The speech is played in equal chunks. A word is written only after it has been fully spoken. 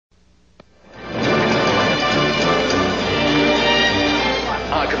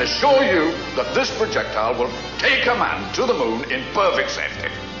assure you that this projectile will take a man to the moon in perfect safety.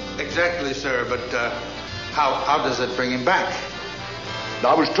 Exactly, sir, but how does it bring him back?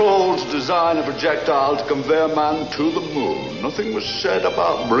 I was told to design a projectile to convey a man to the moon. Nothing was said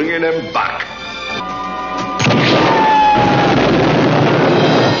about bringing him back.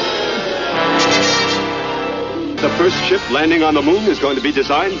 The first ship landing on the moon is going to be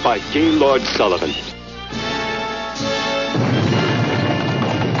designed by Gaylord Sullivan.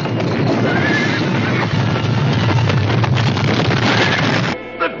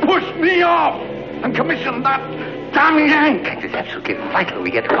 That pushed me off and commissioned that damn Yank. It's absolutely vital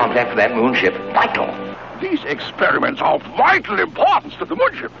we get contact with that moon ship. Vital. These experiments are of vital importance to the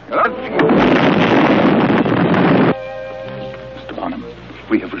moonship. Mr. Barnum,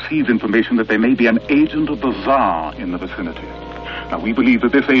 we have received information that there may be an agent of the Tsar in the vicinity. Now, we believe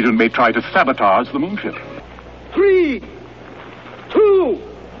that this agent may try to sabotage the moonship. 3, 2,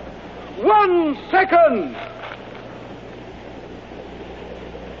 1 second.